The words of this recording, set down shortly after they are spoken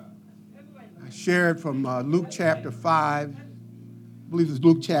shared from Luke chapter 5. I believe it's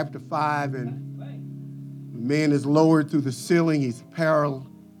Luke chapter 5, and the man is lowered through the ceiling. He's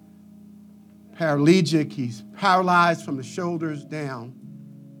paralytic. He's paralyzed from the shoulders down.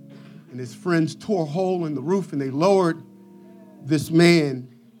 And his friends tore a hole in the roof, and they lowered this man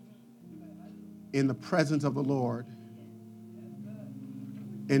in the presence of the Lord.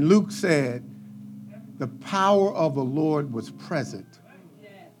 And Luke said, the power of the Lord was present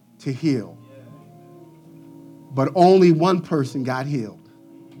to heal. But only one person got healed.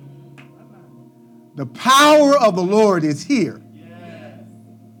 The power of the Lord is here.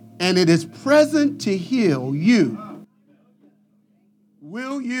 And it is present to heal you.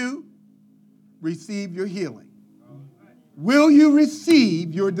 Will you receive your healing? Will you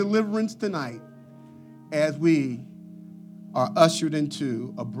receive your deliverance tonight as we are ushered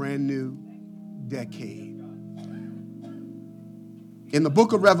into a brand new decade? In the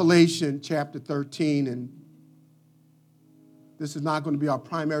book of Revelation, chapter 13, and this is not going to be our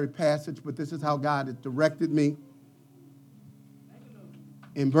primary passage, but this is how God has directed me.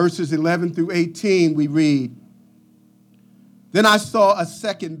 In verses 11 through 18, we read, "Then I saw a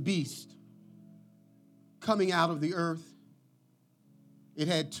second beast coming out of the earth. It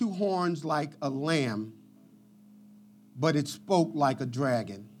had two horns like a lamb, but it spoke like a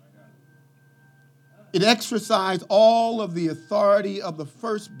dragon. It exercised all of the authority of the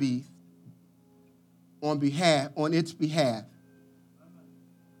first beast on its behalf,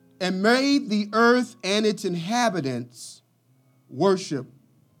 and made the earth and its inhabitants worship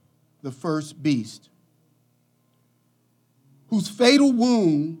the first beast, whose fatal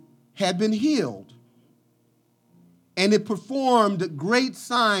wound had been healed. And it performed great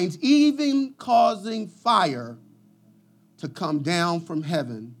signs, even causing fire to come down from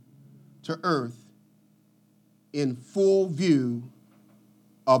heaven to earth in full view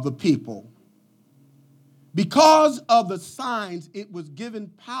of the people. Because of the signs it was given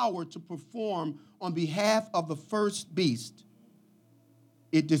power to perform on behalf of the first beast,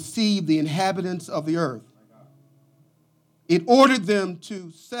 it deceived the inhabitants of the earth. It ordered them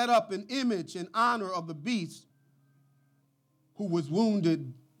to set up an image in honor of the beast who was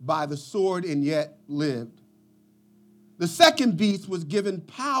wounded by the sword and yet lived. The second beast was given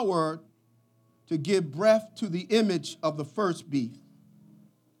power to give breath to the image of the first beast,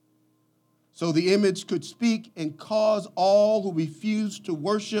 so the image could speak and cause all who refused to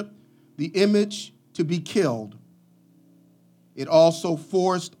worship the image to be killed. It also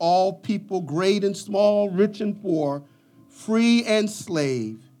forced all people, great and small, rich and poor, free and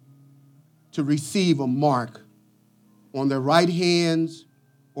slave, to receive a mark on their right hands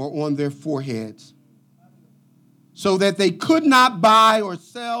or on their foreheads, so that they could not buy or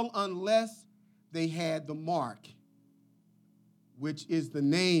sell unless they had the mark, which is the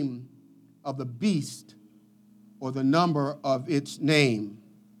name of the beast or the number of its name.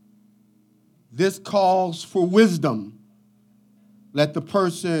 This calls for wisdom. Let the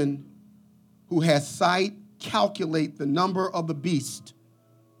person who has sight calculate the number of the beast,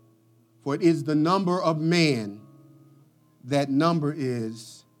 for it is the number of man. That number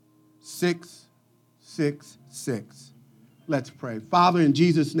is 666. Let's pray. Father, in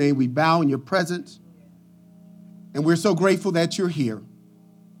Jesus' name, we bow in your presence, and we're so grateful that you're here.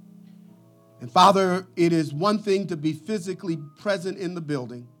 And Father, it is one thing to be physically present in the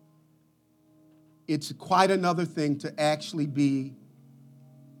building. It's quite another thing to actually be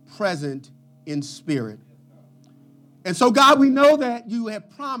present in spirit. And so, God, we know that you have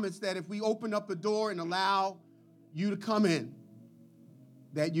promised that if we open up the door and allow you to come in,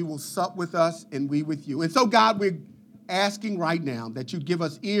 that you will sup with us and we with you. And so, God, we're asking right now that you give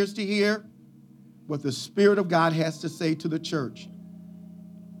us ears to hear what the Spirit of God has to say to the church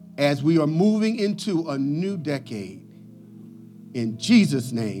as we are moving into a new decade. In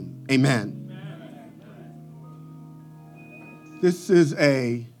Jesus' name, amen. This is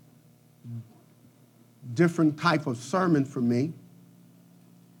a different type of sermon for me.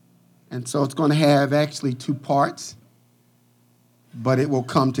 And so it's going to have actually two parts, but it will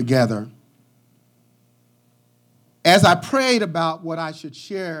come together. As I prayed about what I should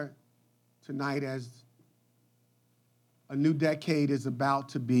share tonight as a new decade is about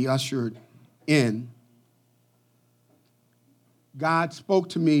to be ushered in, God spoke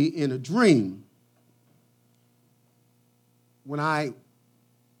to me in a dream. When I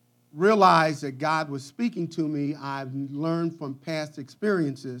realized that God was speaking to me, I've learned from past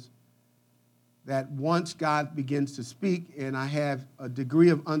experiences that once God begins to speak and I have a degree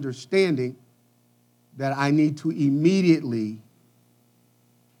of understanding, that I need to immediately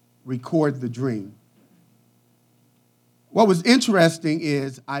record the dream. What was interesting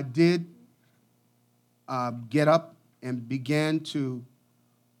is I did get up and began to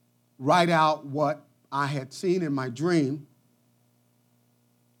write out what I had seen in my dream.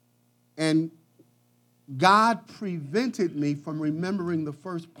 And God prevented me from remembering the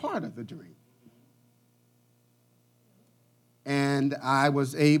first part of the dream. And I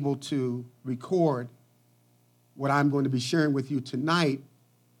was able to record what I'm going to be sharing with you tonight.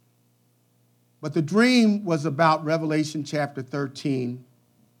 But the dream was about Revelation chapter 13,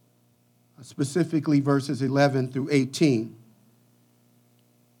 specifically verses 11 through 18.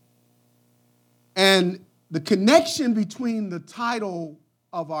 And the connection between the title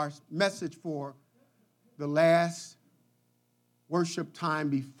of our message for the last worship time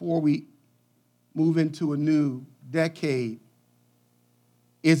before we move into a new decade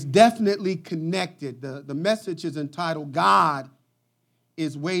is definitely connected. The message is entitled, God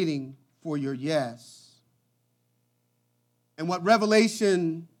is Waiting for Your Yes. And what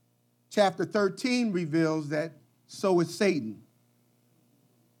Revelation chapter 13 reveals that so is Satan,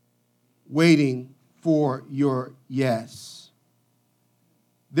 waiting for your yes.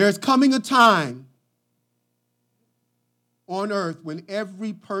 There's coming a time on earth when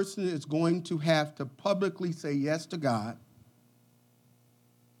every person is going to have to publicly say yes to God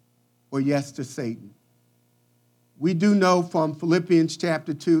or yes to Satan. We do know from Philippians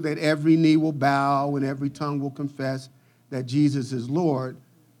chapter 2 that every knee will bow and every tongue will confess that Jesus is Lord.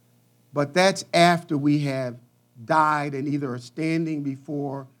 But that's after we have died and either are standing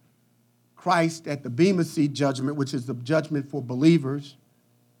before Christ at the Bema Seat judgment, which is the judgment for believers.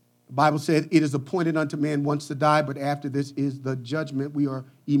 The Bible said it is appointed unto man once to die, but after this is the judgment. We are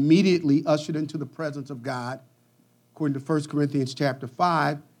immediately ushered into the presence of God, according to 1 Corinthians chapter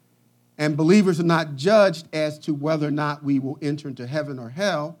 5. And believers are not judged as to whether or not we will enter into heaven or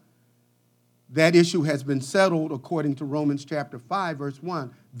hell. That issue has been settled according to Romans chapter 5, verse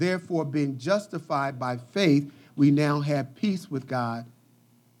 1. Therefore, being justified by faith, we now have peace with God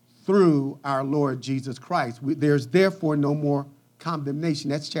through our Lord Jesus Christ. There's therefore no more condemnation.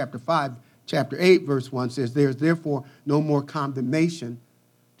 That's chapter 5. Chapter 8, verse 1 says, there's therefore no more condemnation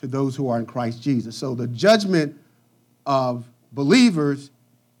to those who are in Christ Jesus. So the judgment of believers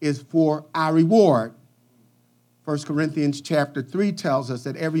is for our reward. 1 Corinthians chapter 3 tells us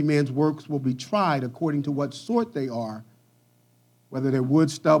that every man's works will be tried according to what sort they are, whether they're wood,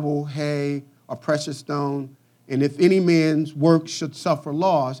 stubble, hay, or precious stone. And if any man's work should suffer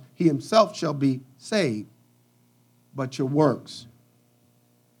loss, he himself shall be saved, but your works.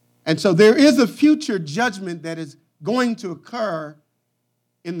 And so there is a future judgment that is going to occur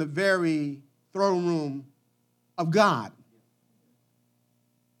in the very throne room of God.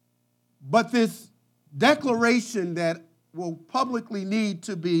 But this declaration that will publicly need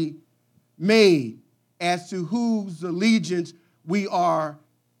to be made as to whose allegiance we are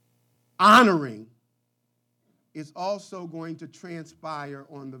honoring is also going to transpire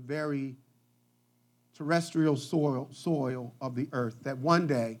on the very terrestrial soil of the earth, that one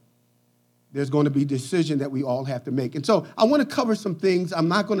day there's going to be a decision that we all have to make. And so I want to cover some things. I'm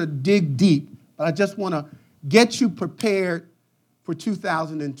not going to dig deep, but I just want to get you prepared for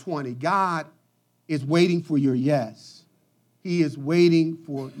 2020. God is waiting for your yes. He is waiting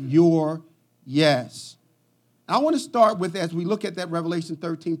for your yes. I want to start with, as we look at that Revelation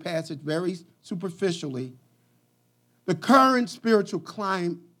 13 passage very superficially, the current spiritual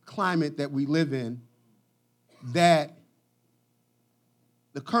climate that we live in, that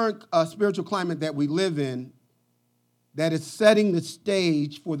is setting the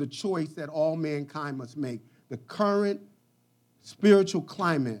stage for the choice that all mankind must make. The current spiritual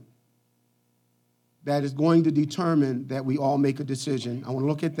climate that is going to determine that we all make a decision. I want to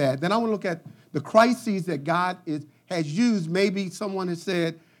look at that. Then I want to look at the crises that God has used. Maybe someone has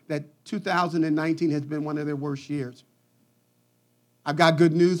said that 2019 has been one of their worst years. I've got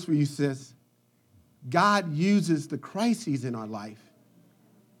good news for you, sis. God uses the crises in our life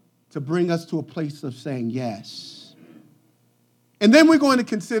to bring us to a place of saying yes. And then we're going to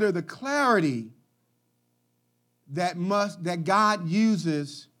consider the clarity that God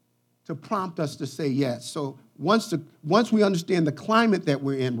uses to prompt us to say yes. So once we understand the climate that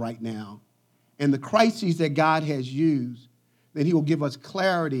we're in right now and the crises that God has used, then he will give us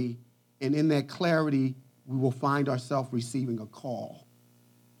clarity, and in that clarity, we will find ourselves receiving a call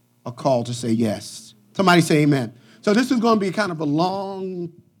to say yes. Somebody say amen. So this is going to be kind of a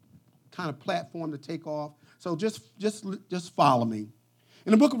long kind of platform to take off. So just follow me.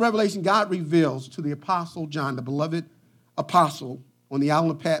 In the book of Revelation, God reveals to the apostle John, the beloved apostle on the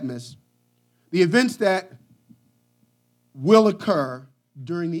island of Patmos, the events that will occur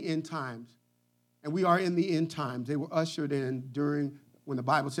during the end times. And we are in the end times. They were ushered in when the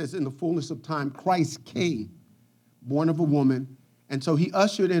Bible says in the fullness of time, Christ came, born of a woman. And so he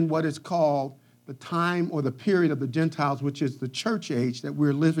ushered in what is called the time or the period of the Gentiles, which is the church age that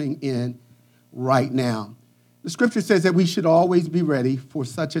we're living in right now. The scripture says that we should always be ready for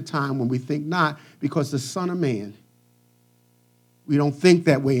such a time when we think not, because the Son of Man, we don't think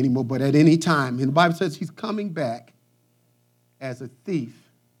that way anymore, but at any time. And the Bible says he's coming back as a thief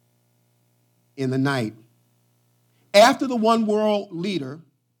in the night. After the one world leader,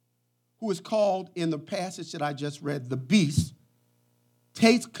 who is called in the passage that I just read, the beast,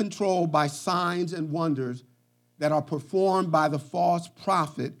 takes control by signs and wonders that are performed by the false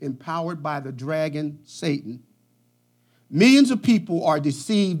prophet empowered by the dragon Satan, millions of people are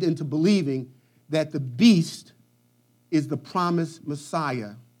deceived into believing that the beast is the promised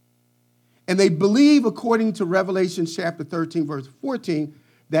Messiah. And they believe, according to Revelation chapter 13, verse 14,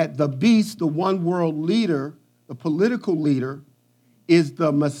 that the beast, the one world leader, the political leader, is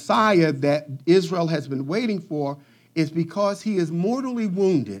the Messiah that Israel has been waiting for, is because he is mortally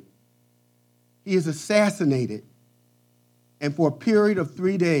wounded. He is assassinated. And for a period of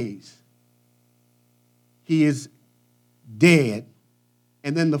 3 days, he is dead.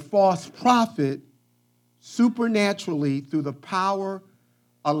 And then the false prophet, supernaturally, through the power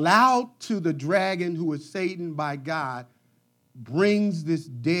allowed to the dragon, who is Satan by God, brings this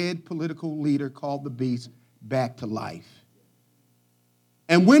dead political leader called the beast back to life.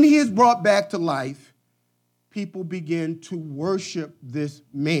 And when he is brought back to life, people begin to worship this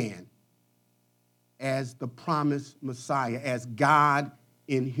man as the promised Messiah, as God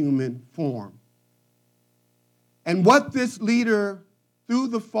in human form. And what this leader, through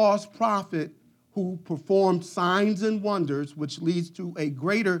the false prophet who performed signs and wonders, which leads to a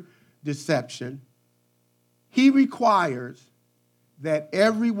greater deception, he requires that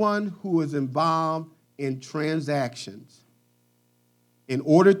everyone who is involved in transactions, in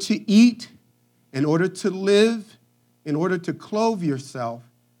order to eat, in order to live, in order to clothe yourself,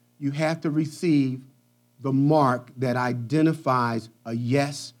 you have to receive the mark that identifies a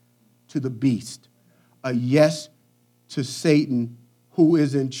yes to the beast, a yes to Satan, who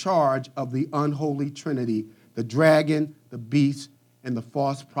is in charge of the unholy trinity. The dragon, the beast, and the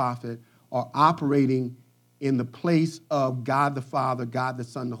false prophet are operating in the place of God the Father, God the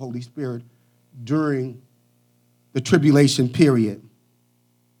Son, the Holy Spirit during the tribulation period.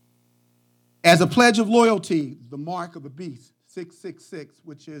 As a pledge of loyalty, the mark of the beast, 666,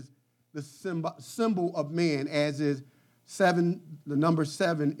 which is the symbol of man, as is 7, the number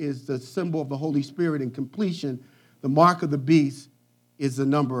 7 is the symbol of the Holy Spirit in completion. The mark of the beast is the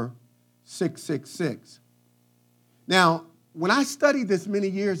number 666. Now, when I studied this many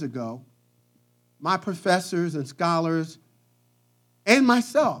years ago, my professors and scholars, and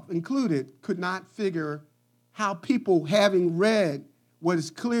myself included, could not figure how people, having read what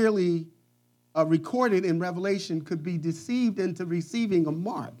is clearly recorded in Revelation, could be deceived into receiving a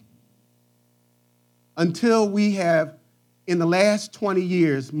mark, until we have, in the last 20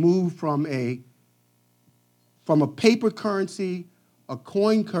 years, moved from a paper currency, a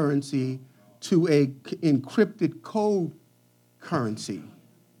coin currency, to a encrypted code currency.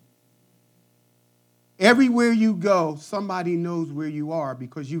 Everywhere you go, somebody knows where you are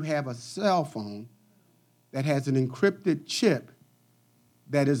because you have a cell phone that has an encrypted chip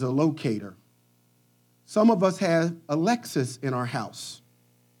that is a locator. Some of us have Alexis in our house.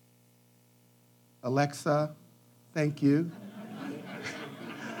 Alexa, thank you.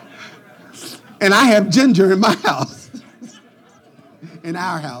 And I have Ginger in my house, in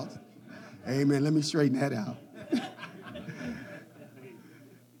our house. Amen. Let me straighten that out.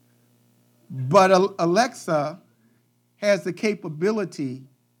 But Alexa has the capability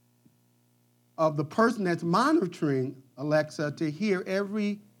of the person that's monitoring Alexa to hear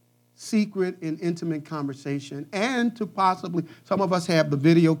every secret and intimate conversation, and to possibly, some of us have the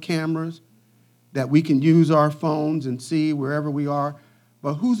video cameras that we can use our phones and see wherever we are,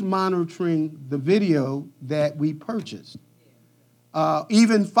 but who's monitoring the video that we purchased?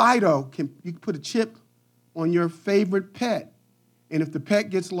 Even Fido, you can put a chip on your favorite pet, and if the pet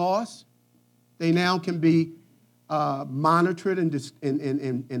gets lost, they now can be monitored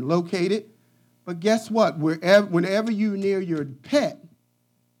and located. But guess what? Whenever you're near your pet,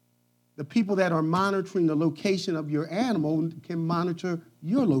 the people that are monitoring the location of your animal can monitor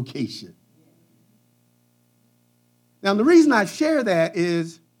your location. Now, the reason I share that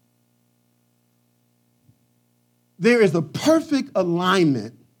is there is a perfect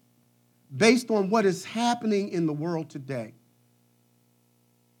alignment based on what is happening in the world today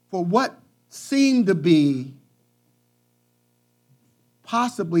for what seemed to be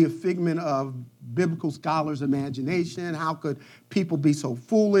possibly a figment of biblical scholars' imagination. How could people be so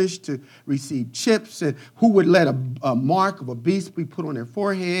foolish to receive chips? And who would let a mark of a beast be put on their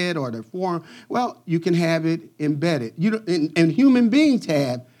forehead or their forearm? Well, you can have it embedded. And human beings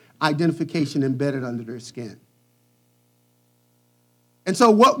have identification embedded under their skin. And so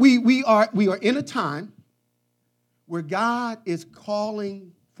what we are in a time where God is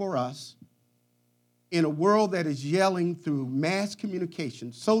calling for us in a world that is yelling through mass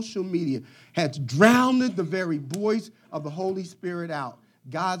communication. Social media has drowned the very voice of the Holy Spirit out.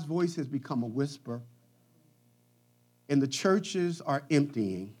 God's voice has become a whisper, and the churches are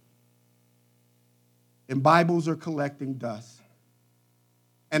emptying, and Bibles are collecting dust.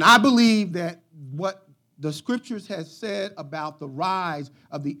 And I believe that what the scriptures have said about the rise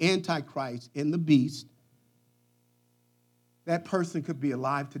of the Antichrist and the beast, that person could be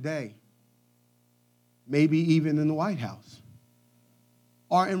alive today. Maybe even in the White House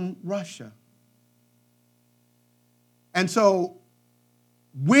or in Russia. And so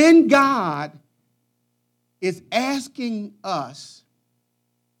when God is asking us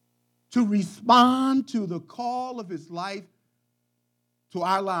to respond to the call of his life to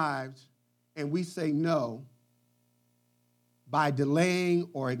our lives, and we say no by delaying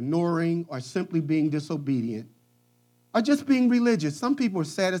or ignoring or simply being disobedient, or just being religious. Some people are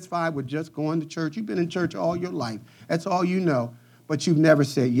satisfied with just going to church. You've been in church all your life. That's all you know. But you've never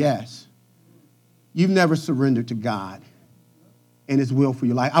said yes. You've never surrendered to God and his will for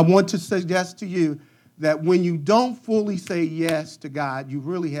your life. I want to suggest to you that when you don't fully say yes to God, you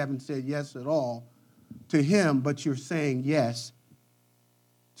really haven't said yes at all to him, but you're saying yes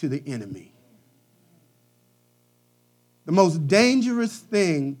to the enemy. The most dangerous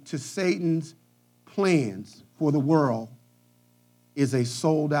thing to Satan's plans for the world is a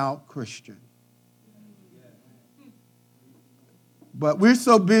sold-out Christian. But we're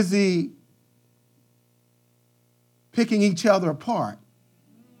so busy picking each other apart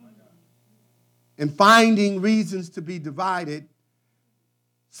and finding reasons to be divided.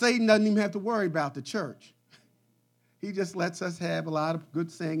 Satan doesn't even have to worry about the church. He just lets us have a lot of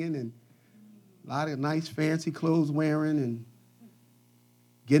good singing and a lot of nice fancy clothes wearing and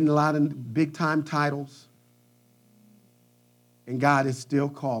getting a lot of big-time titles. And God is still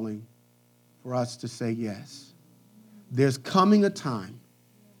calling for us to say yes. There's coming a time,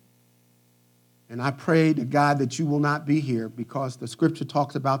 and I pray to God that you will not be here, because the scripture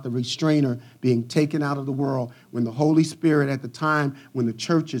talks about the restrainer being taken out of the world when the Holy Spirit, at the time when the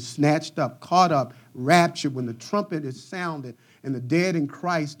church is snatched up, caught up, raptured, when the trumpet is sounded and the dead in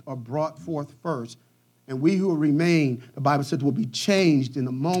Christ are brought forth first. And we who remain, the Bible says, will be changed in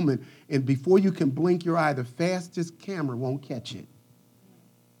a moment. And before you can blink your eye, the fastest camera won't catch it.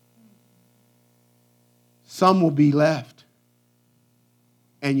 Some will be left,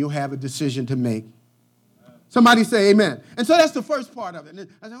 and you'll have a decision to make. Somebody say amen. And so that's the first part of it. And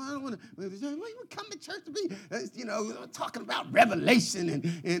I said, I don't want to come to church to be, talking about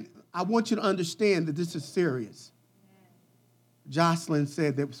revelation. And I want you to understand that this is serious. Jocelyn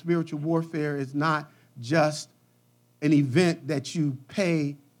said that spiritual warfare is not just an event that you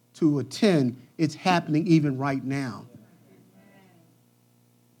pay to attend. It's happening even right now,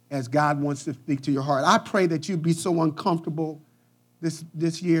 as God wants to speak to your heart. I pray that you be so uncomfortable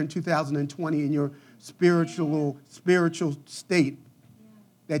this year in 2020 in your spiritual state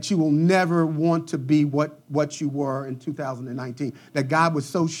that you will never want to be what you were in 2019. That God would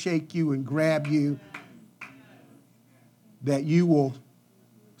so shake you and grab you that you will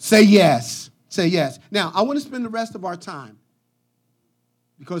say yes. Say yes. Now, I want to spend the rest of our time,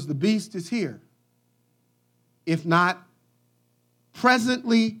 because the beast is here. If not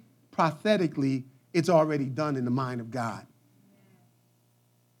presently, prophetically, it's already done in the mind of God.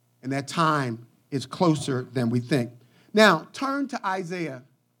 And that time is closer than we think. Now, turn to Isaiah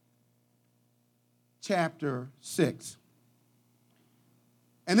chapter 6.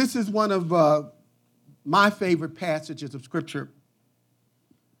 And this is one of my favorite passages of Scripture.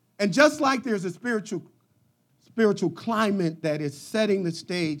 And just like there's a spiritual climate that is setting the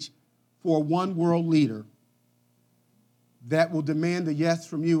stage for one world leader that will demand a yes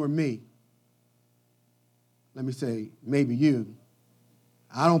from you or me. Let me say, maybe you.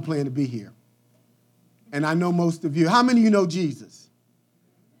 I don't plan to be here. And I know most of you. How many of you know Jesus?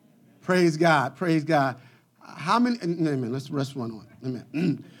 Praise God. Praise God. How many? Let's run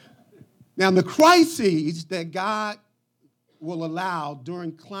on. Now, the crises that God will allow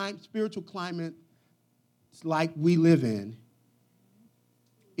during spiritual climate like we live in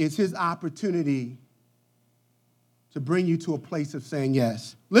is his opportunity to bring you to a place of saying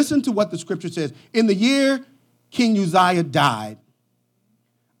yes. Listen to what the scripture says. In the year King Uzziah died,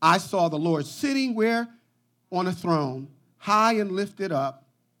 I saw the Lord sitting where? On a throne, high and lifted up,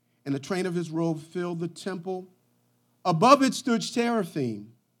 and the train of his robe filled the temple. Above it stood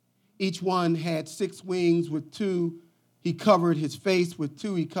seraphim. Each one had 6 wings. With 2 he covered his face, with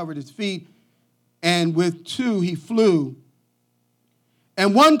 2 he covered his feet, and with 2 he flew.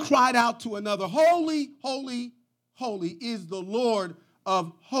 And one cried out to another, Holy, holy, holy is the Lord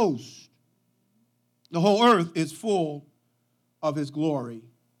of hosts. The whole earth is full of his glory.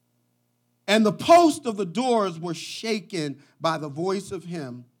 And the posts of the doors were shaken by the voice of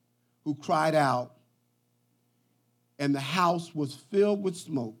him who cried out, and the house was filled with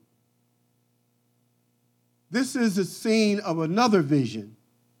smoke. This is a scene of another vision,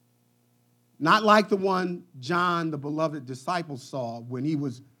 not like the one John, the beloved disciple, saw when he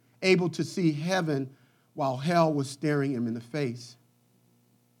was able to see heaven while hell was staring him in the face.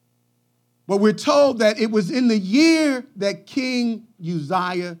 But we're told that it was in the year that King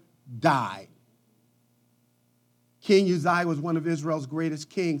Uzziah died. King Uzziah was one of Israel's greatest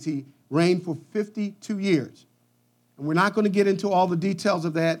kings. He reigned for 52 years. And we're not going to get into all the details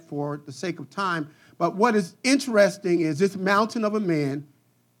of that for the sake of time. But what is interesting is this mountain of a man,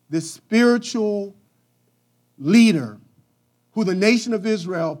 this spiritual leader who the nation of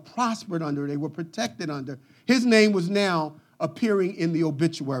Israel prospered under, they were protected under, his name was now appearing in the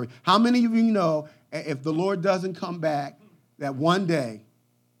obituary. How many of you know, if the Lord doesn't come back, that one day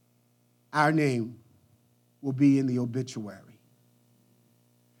our name will be in the obituary?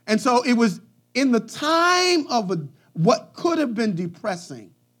 And so it was in the time of what could have been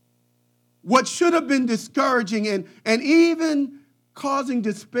depressing, what should have been discouraging and even causing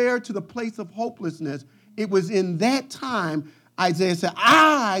despair to the place of hopelessness. It was in that time Isaiah said,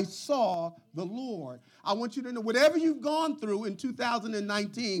 I saw the Lord. I want you to know, whatever you've gone through in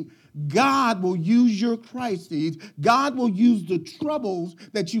 2019, God will use your crises. God will use the troubles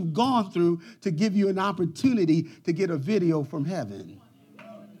that you've gone through to give you an opportunity to get a video from heaven.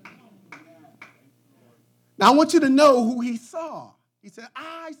 Now, I want you to know who he saw. He said,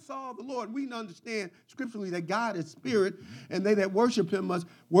 I saw the Lord. We understand scripturally that God is spirit, and they that worship him must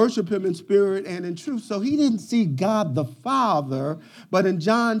worship him in spirit and in truth. So he didn't see God the Father, but in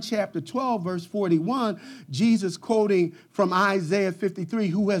John chapter 12, verse 41, Jesus quoting from Isaiah 53,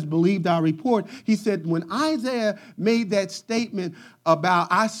 who has believed our report, he said, when Isaiah made that statement about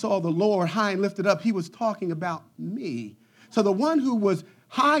I saw the Lord high and lifted up, he was talking about me. So the one who was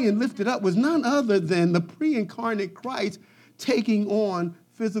high and lifted up was none other than the pre-incarnate Christ, taking on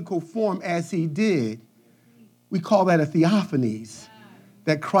physical form as he did. We call that a theophanies,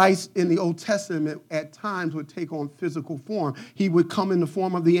 that Christ in the Old Testament at times would take on physical form. He would come in the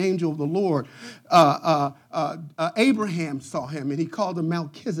form of the angel of the Lord. Abraham saw him, and he called him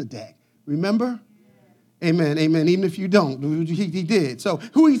Melchizedek. Remember? Amen, amen. Even if you don't, he did. So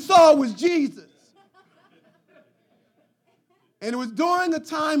who he saw was Jesus. And it was during a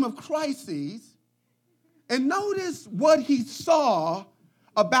time of crises. And notice what he saw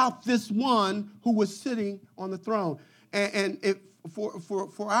about this one who was sitting on the throne. And for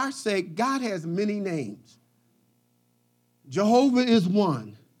our sake, God has many names. Jehovah is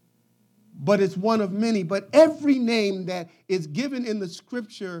one, but it's one of many. But every name that is given in the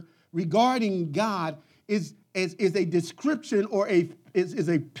scripture regarding God is a description or is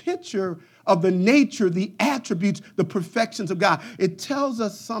a picture of the nature, the attributes, the perfections of God. It tells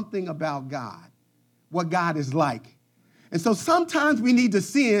us something about God, what God is like. And so sometimes we need to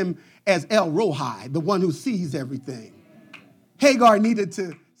see him as El Roi, the one who sees everything. Hagar needed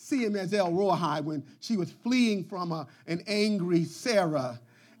to see him as El Roi when she was fleeing from an angry Sarah.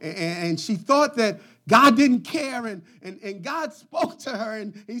 And she thought that God didn't care, and God spoke to her,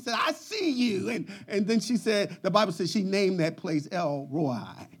 and he said, I see you. And then she said, the Bible says she named that place El Roi.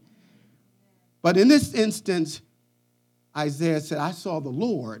 But in this instance, Isaiah said, I saw the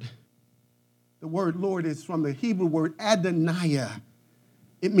Lord. The word Lord is from the Hebrew word Adoniah.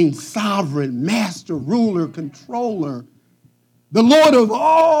 It means sovereign, master, ruler, controller, the Lord of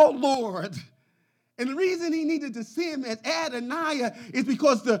all lords. And the reason he needed to see him as Adoniah is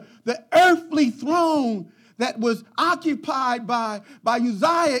because the earthly throne that was occupied by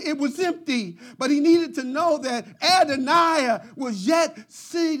Uzziah, it was empty. But he needed to know that Adoniah was yet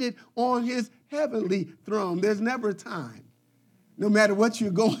seated on his heavenly throne. There's never a time, no matter what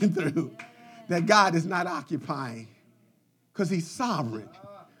you're going through, that God is not occupying, because he's sovereign.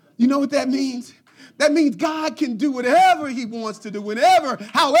 You know what that means? That means God can do whatever he wants to do, whenever,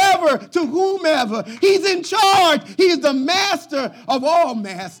 however, to whomever. He's in charge. He is the master of all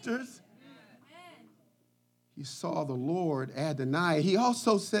masters. He saw the Lord Adonai. He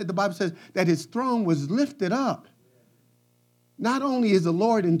also said, the Bible says, that his throne was lifted up. Not only is the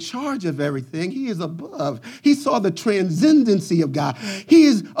Lord in charge of everything, he is above. He saw the transcendency of God. He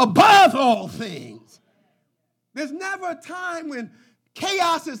is above all things. There's never a time when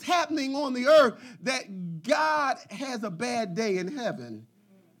chaos is happening on the earth that God has a bad day in heaven.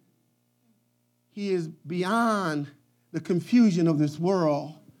 He is beyond the confusion of this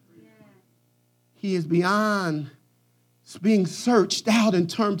world. He is beyond being searched out in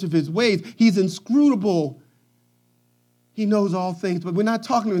terms of his ways. He's inscrutable. He knows all things. But we're not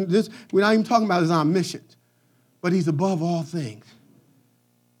even talking about his omniscience. But he's above all things.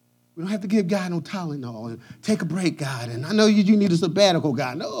 We don't have to give God no Tylenol and take a break, God. And I know you need a sabbatical,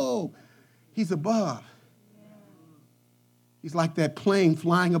 God. No, he's above. He's like that plane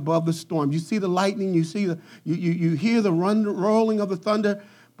flying above the storm. You see the lightning, you hear the rolling of the thunder,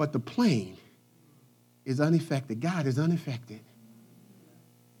 but the plane is unaffected. God is unaffected.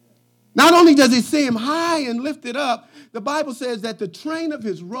 Not only does he see him high and lifted up, the Bible says that the train of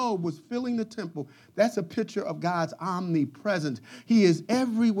his robe was filling the temple. That's a picture of God's omnipresence. He is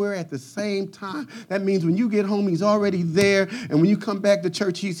everywhere at the same time. That means when you get home, he's already there. And when you come back to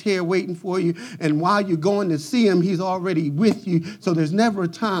church, he's here waiting for you. And while you're going to see him, he's already with you. So there's never a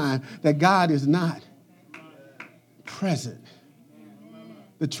time that God is not present.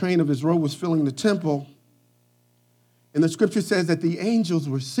 The train of his robe was filling the temple. And the scripture says that the angels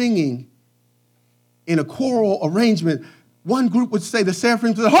were singing in a choral arrangement. One group would say, the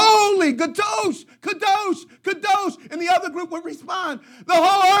seraphim said, holy, kadosh, kadosh, kadosh. And the other group would respond, the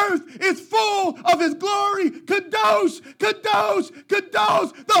whole earth is full of his glory. Kadosh, kadosh,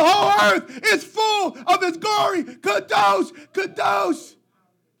 kadosh. The whole earth is full of his glory. Kadosh, kadosh.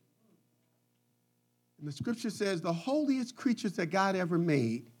 And the scripture says the holiest creatures that God ever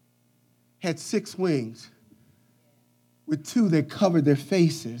made had 6 wings. With 2, they covered their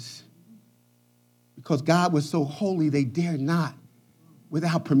faces because God was so holy they dared not,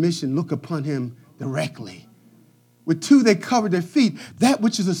 without permission, look upon him directly. With 2, they covered their feet. That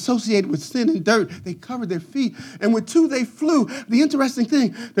which is associated with sin and dirt, they covered their feet. And with 2, they flew. The interesting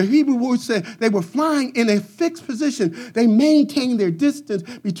thing, the Hebrew word said they were flying in a fixed position. They maintained their distance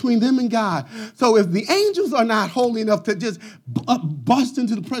between them and God. So if the angels are not holy enough to just bust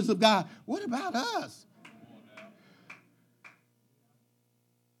into the presence of God, what about us?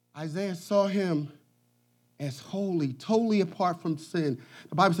 Isaiah saw him as holy, totally apart from sin.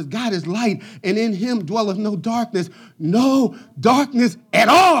 The Bible says God is light, and in him dwelleth no darkness at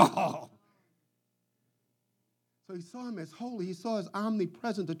all. So he saw him as holy. He saw his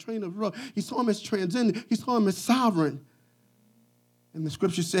omnipresent, the train of robe. He saw him as transcendent. He saw him as sovereign. And the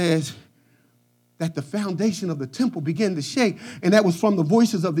scripture says that the foundation of the temple began to shake, and that was from the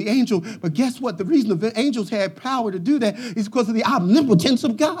voices of the angel. But guess what? The reason the angels had power to do that is because of the omnipotence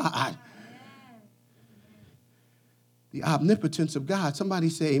of God. The omnipotence of God. Somebody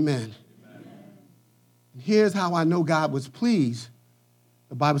say amen. And here's how I know God was pleased.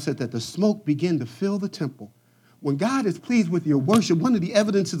 The Bible said that the smoke began to fill the temple. When God is pleased with your worship, one of the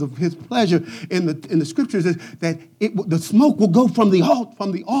evidences of his pleasure in the scriptures is that the smoke will go from the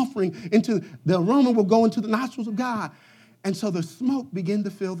offering into the aroma will go into the nostrils of God. And so the smoke began to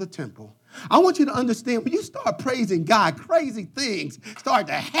fill the temple. I want you to understand, when you start praising God, crazy things start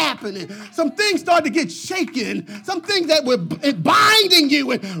to happen. And some things start to get shaken. Some things that were binding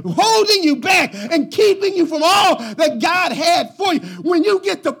you and holding you back and keeping you from all that God had for you. When you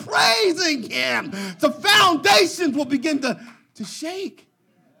get to praising him, the foundations will begin to shake.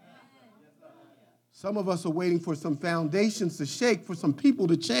 Some of us are waiting for some foundations to shake, for some people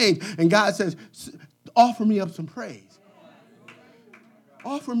to change. And God says, offer me up some praise.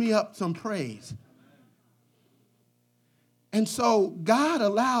 Offer me up some praise. And so God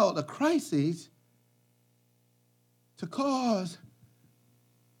allowed a crisis to cause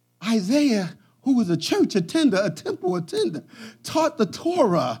Isaiah, who was a church attender, a temple attender, taught the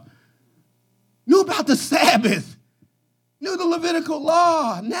Torah, knew about the Sabbath, knew the Levitical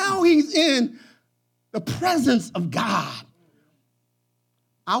law. Now he's in the presence of God.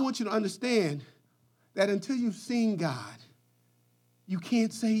 I want you to understand that until you've seen God, you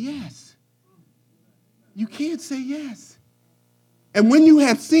can't say yes. You can't say yes. And when you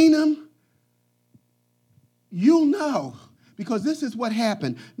have seen him, you'll know, because this is what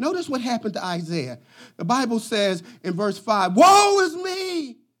happened. Notice what happened to Isaiah. The Bible says in verse 5, woe is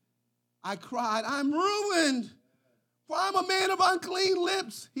me! I cried, I'm ruined, for I'm a man of unclean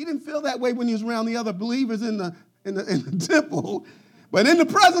lips. He didn't feel that way when he was around the other believers in the temple, but in the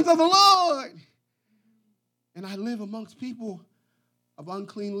presence of the Lord. And I live amongst people of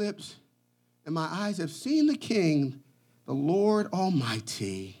unclean lips, and my eyes have seen the King, the Lord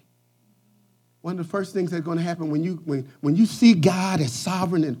Almighty. One of the first things that's going to happen when you see God as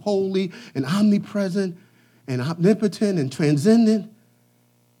sovereign and holy and omnipresent and omnipotent and transcendent,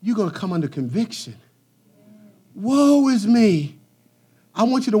 you're going to come under conviction. Woe is me. I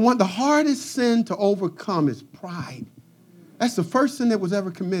want you to want the hardest sin to overcome is pride. That's the first sin that was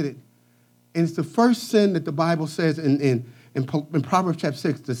ever committed. And it's the first sin that the Bible says in Proverbs chapter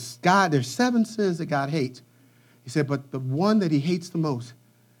 6, there's 7 sins that God hates. He said, but the one that he hates the most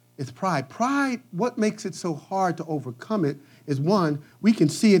is pride. Pride, what makes it so hard to overcome it is, one, we can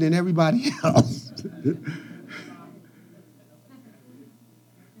see it in everybody else.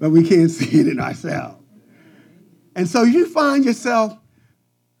 But we can't see it in ourselves. And so you find yourself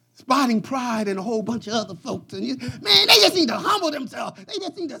spotting pride in a whole bunch of other folks. And they just need to humble themselves. They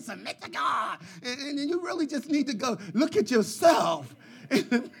just need to submit to God. And you really just need to go look at yourself in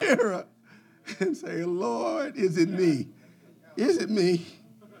the mirror and say, Lord, is it me? Is it me?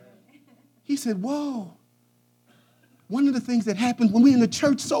 He said, whoa. One of the things that happens when we're in the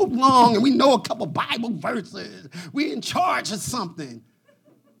church so long and we know a couple Bible verses, we're in charge of something,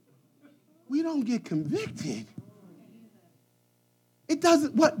 we don't get convicted. It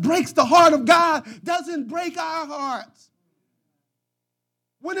doesn't, what breaks the heart of God doesn't break our hearts.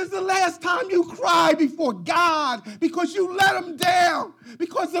 When is the last time you cried before God because you let him down?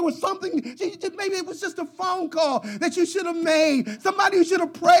 Because there was something, maybe it was just a phone call that you should have made, somebody you should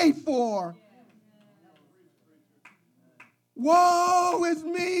have prayed for. Woe is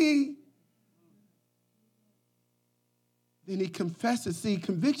me. Then he confesses. See,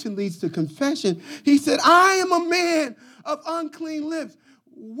 conviction leads to confession. He said, I am a man of unclean lips.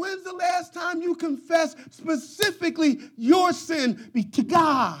 When's the last time you confessed specifically your sin to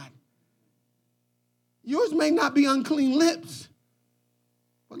God? Yours may not be unclean lips.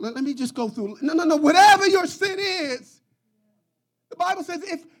 But let me just go through. No. Whatever your sin is, the Bible says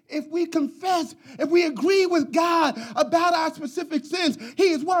if we confess, if we agree with God about our specific sins, he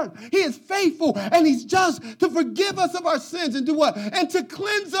is what? He is faithful and he's just to forgive us of our sins and do what? And to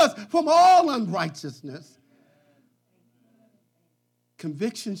cleanse us from all unrighteousness.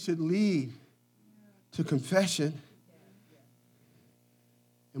 Conviction should lead to confession.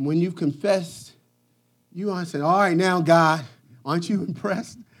 And when you've confessed, you are saying, all right, now, God, aren't you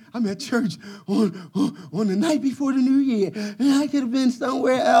impressed? I'm at church on the night before the new year, and I could have been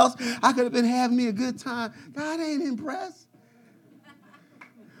somewhere else. I could have been having me a good time. God ain't impressed.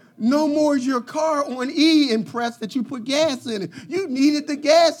 No more is your car on E impressed that you put gas in it. You needed the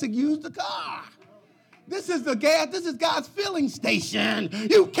gas to use the car. This is the gas. This is God's filling station.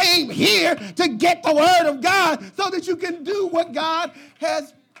 You came here to get the word of God so that you can do what God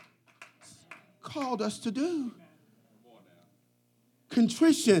has called us to do.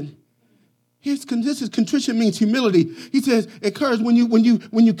 Contrition. Contrition means humility. He says it occurs when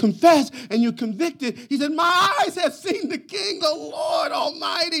you confess and you're convicted. He said, my eyes have seen the King, the Lord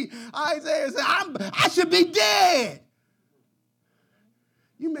Almighty. Isaiah said, I should be dead.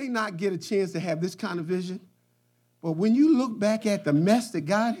 You may not get a chance to have this kind of vision, but when you look back at the mess that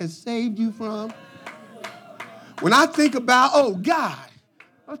God has saved you from, when I think about, oh God,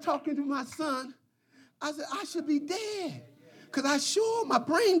 I was talking to my son, I said, I should be dead. Because my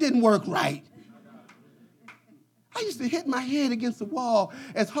brain didn't work right. I used to hit my head against the wall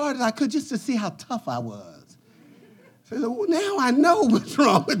as hard as I could just to see how tough I was. So well, now I know what's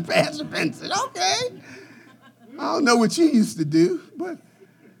wrong with Pastor Benson. Okay. I don't know what you used to do, but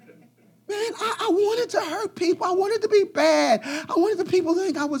man, I wanted to hurt people. I wanted to be bad. I wanted the people to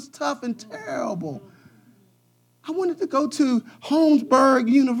think I was tough and terrible. I wanted to go to Holmesburg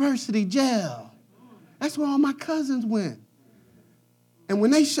University jail. That's where all my cousins went. And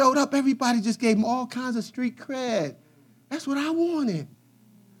when they showed up, everybody just gave them all kinds of street cred. That's what I wanted.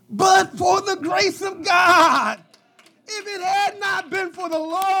 But for the grace of God, if it had not been for the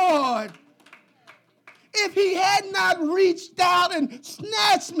Lord, if he had not reached out and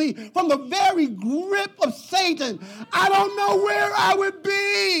snatched me from the very grip of Satan, I don't know where I would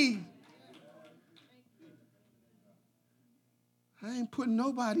be. I ain't putting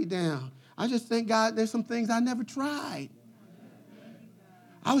nobody down. I just thank God there's some things I never tried.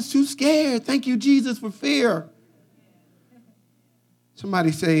 I was too scared. Thank you, Jesus, for fear.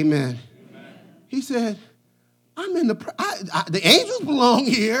 Somebody say amen. Amen. He said, I'm in the angels belong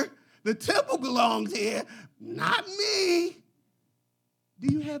here. The temple belongs here. Not me.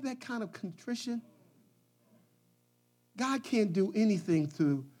 Do you have that kind of contrition? God can't do anything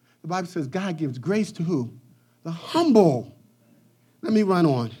through, the Bible says God gives grace to who? The humble. Let me run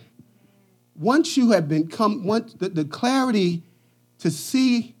on. Once you have once the clarity of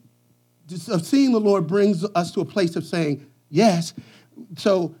seeing the Lord brings us to a place of saying, yes,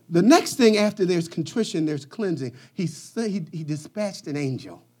 So the next thing after there's contrition, there's cleansing. He dispatched an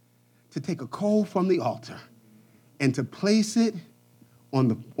angel to take a coal from the altar and to place it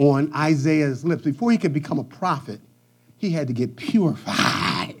on Isaiah's lips. Before he could become a prophet, he had to get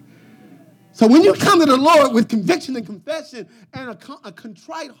purified. So when you come to the Lord with conviction and confession and a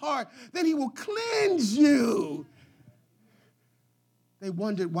contrite heart, then he will cleanse you. They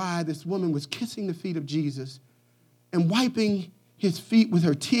wondered why this woman was kissing the feet of Jesus and wiping his feet with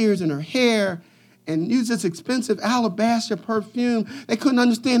her tears and her hair and used this expensive alabaster perfume. They couldn't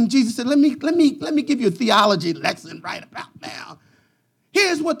understand. And Jesus said, let me give you a theology lesson right about now.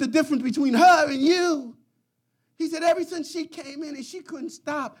 Here's what the difference between her and you. He said, ever since she came in and she couldn't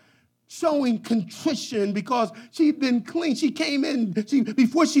stop showing contrition because she'd been clean. She came in,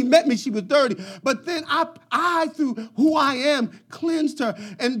 before she met me, she was dirty. But then I, through who I am, cleansed her.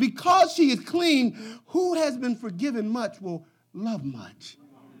 And because she is clean, who has been forgiven much will love much.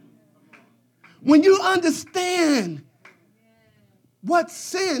 When you understand what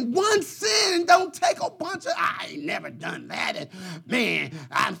sin, one sin, don't take a bunch of, I ain't never done that. And man,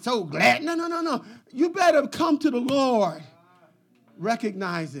 I'm so glad. No. You better come to the Lord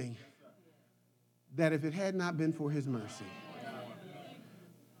recognizing that if it had not been for his mercy.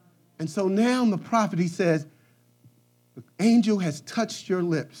 And so now the prophet, he says, the angel has touched your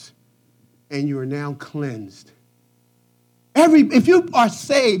lips and you are now cleansed. If you are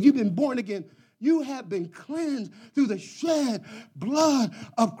saved, you've been born again, you have been cleansed through the shed blood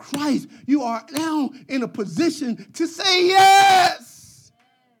of Christ. You are now in a position to say yes.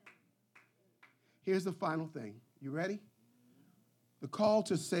 Here's the final thing. You ready? The call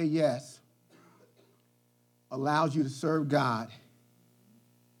to say yes allows you to serve God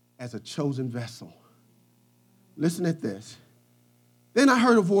as a chosen vessel. Listen at this. Then I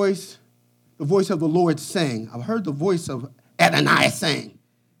heard the voice of the Lord saying, I've heard the voice of Adonai saying,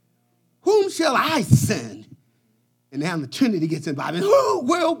 whom shall I send? And now the Trinity gets involved. Who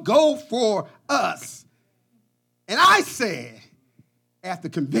will go for us? And I said, after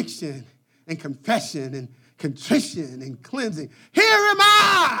conviction and confession and contrition and cleansing, here am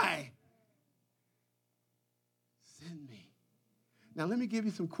I. Send me. Now let me give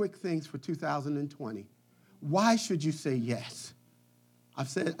you some quick things for 2020. Why should you say yes?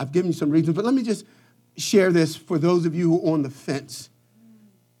 I've given you some reasons, but let me just share this for those of you who are on the fence.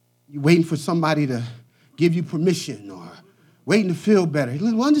 You're waiting for somebody to give you permission or waiting to feel better.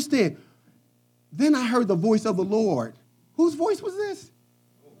 Well, understand, then I heard the voice of the Lord. Whose voice was this?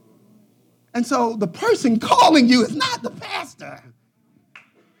 And so the person calling you is not the pastor.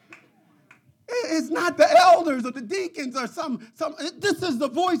 It's not the elders or the deacons or some. This is the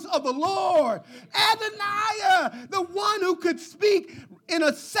voice of the Lord. Adonai, the one who could speak in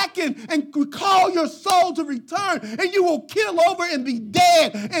a second and could call your soul to return, and you will kill over and be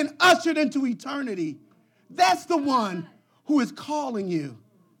dead and ushered into eternity. That's the one who is calling you.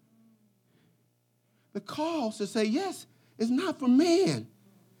 The call to say yes is not for man.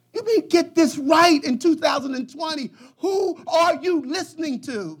 You may get this right in 2020. Who are you listening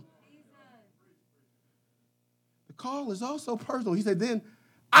to? The call is also personal. He said, then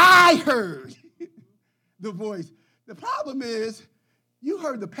I heard the voice. The problem is, you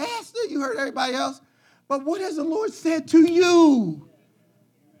heard the pastor, you heard everybody else, but what has the Lord said to you?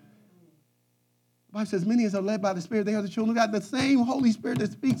 The Bible says, many as are led by the Spirit, they are the children of God. The same Holy Spirit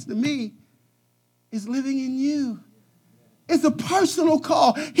that speaks to me is living in you. It's a personal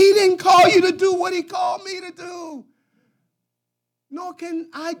call. He didn't call you to do what he called me to do. Nor can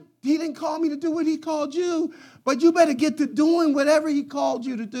I, he didn't call me to do what he called you, but you better get to doing whatever he called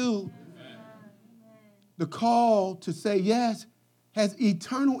you to do. Amen. The call to say yes has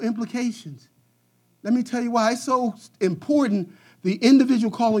eternal implications. Let me tell you why it's so important, the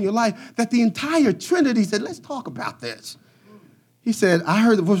individual call in your life, that the entire Trinity said, let's talk about this. He said, I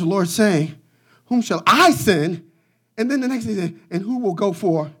heard the voice of the Lord saying, whom shall I send? And then the next thing he said, and who will go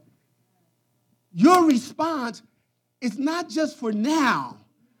for? Your response is not just for now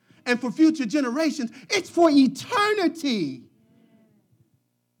and for future generations. It's for eternity.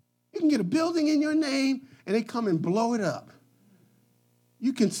 You can get a building in your name and they come and blow it up.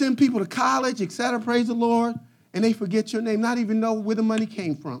 You can send people to college, etc., praise the Lord, and they forget your name, not even know where the money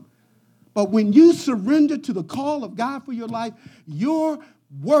came from. But when you surrender to the call of God for your life, your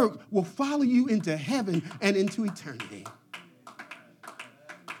work will follow you into heaven and into eternity.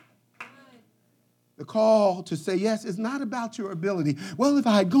 The call to say yes is not about your ability. Well, if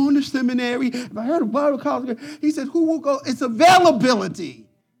I had gone to seminary, if I heard of Bible college, he said, who will go? It's availability,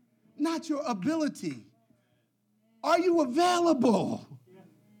 not your ability. Are you available?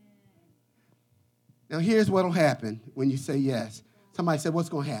 Now, here's what will happen when you say yes. Somebody said, what's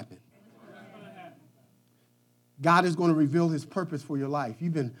going to happen? God is going to reveal his purpose for your life.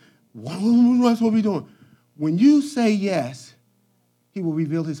 You've been, what's what we doing? When you say yes, he will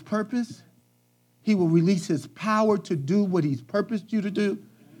reveal his purpose. He will release his power to do what he's purposed you to do.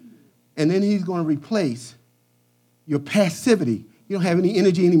 And then he's going to replace your passivity. You don't have any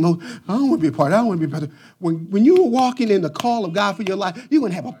energy anymore. I don't want to be a part. I don't want to be a part. When you are walking in the call of God for your life, you're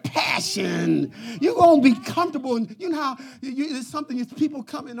going to have a passion. You're going to be comfortable. And you know how there's something, it's people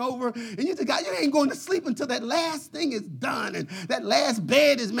coming over, and you think, God, you ain't going to sleep until that last thing is done, and that last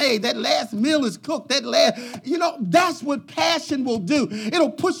bed is made, that last meal is cooked, that's what passion will do.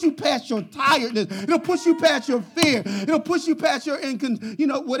 It'll push you past your tiredness. It'll push you past your fear. It'll push you past your,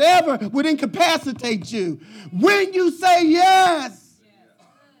 whatever would incapacitate you. When you say yes,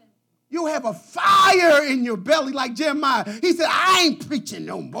 you'll have a fire in your belly like Jeremiah. He said, I ain't preaching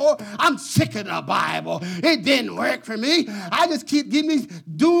no more. I'm sick of the Bible. It didn't work for me. I just keep getting these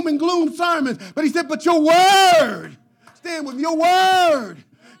doom and gloom sermons. But he said, but your word, stand with me, your word.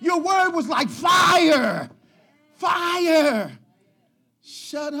 Your word was like fire. Fire.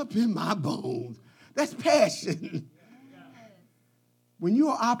 Shut up in my bones. That's passion. When you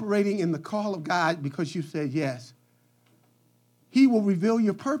are operating in the call of God because you said yes, he will reveal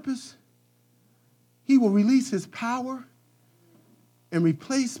your purpose. He will release his power and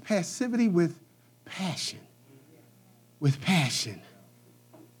replace passivity with passion. With passion.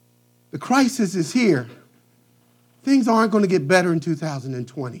 The crisis is here. Things aren't going to get better in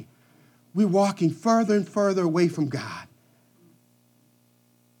 2020. We're walking further and further away from God.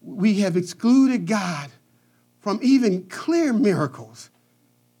 We have excluded God from even clear miracles.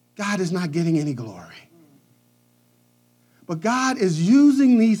 God is not getting any glory. But God is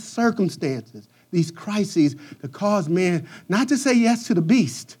using these circumstances, these crises, to cause man not to say yes to the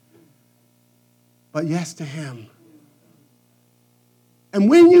beast, but yes to him. And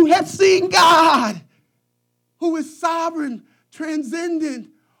when you have seen God, who is sovereign, transcendent,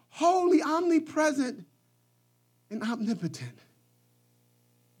 holy, omnipresent, and omnipotent,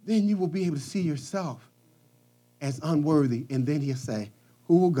 then you will be able to see yourself as unworthy. And then he'll say,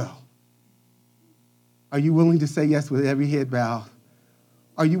 who will go? Are you willing to say yes with every head bowed?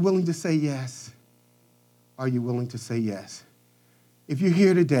 Are you willing to say yes? Are you willing to say yes? If you're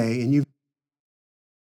here today and you've